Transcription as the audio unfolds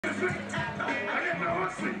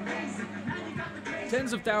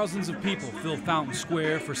Tens of thousands of people fill Fountain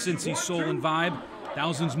Square for Cincy's Soul and Vibe.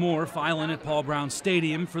 Thousands more file in at Paul Brown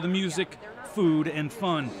Stadium for the music, food, and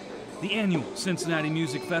fun. The annual Cincinnati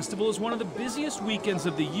Music Festival is one of the busiest weekends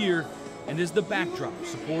of the year and is the backdrop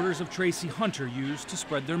supporters of Tracie Hunter use to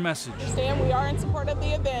spread their message. We are in support of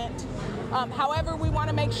the event. However, we want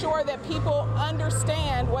to make sure that people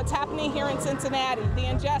understand what's happening here in Cincinnati, the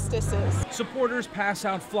injustices. Supporters pass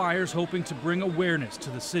out flyers hoping to bring awareness to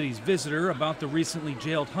the city's visitor about the recently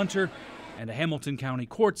jailed Hunter and a Hamilton County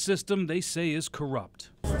court system they say is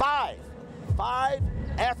corrupt. Five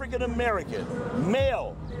African-American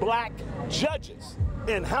male black judges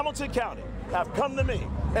in Hamilton County have come to me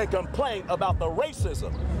and complained about the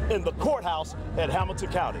racism in the courthouse at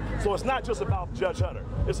Hamilton County. So it's not just about Judge Hunter,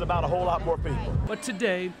 it's about a whole lot more people. But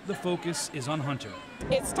today, the focus is on Hunter.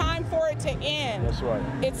 It's time for it to end. That's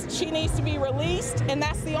right. She needs to be released, and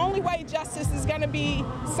that's the only way justice is going to be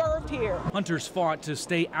served here. Hunter's fought to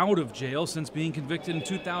stay out of jail since being convicted in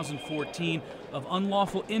 2014 of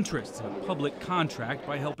unlawful interest in a public contract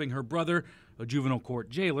by helping her brother, a juvenile court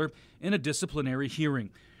jailer, in a disciplinary hearing.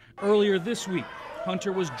 Earlier this week,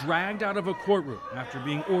 Hunter was dragged out of a courtroom after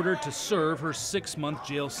being ordered to serve her 6-month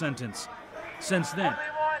jail sentence. Since then,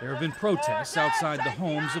 there have been protests outside the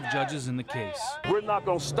homes of judges in the case. We're not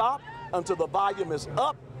going to stop until the volume is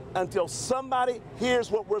up, until somebody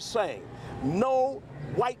hears what we're saying. No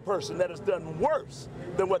white person that has done worse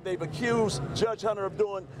than what they've accused Judge Hunter of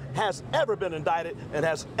doing has ever been indicted and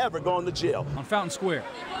has ever gone to jail. On Fountain Square,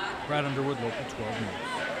 Brad Underwood, Local 12 News.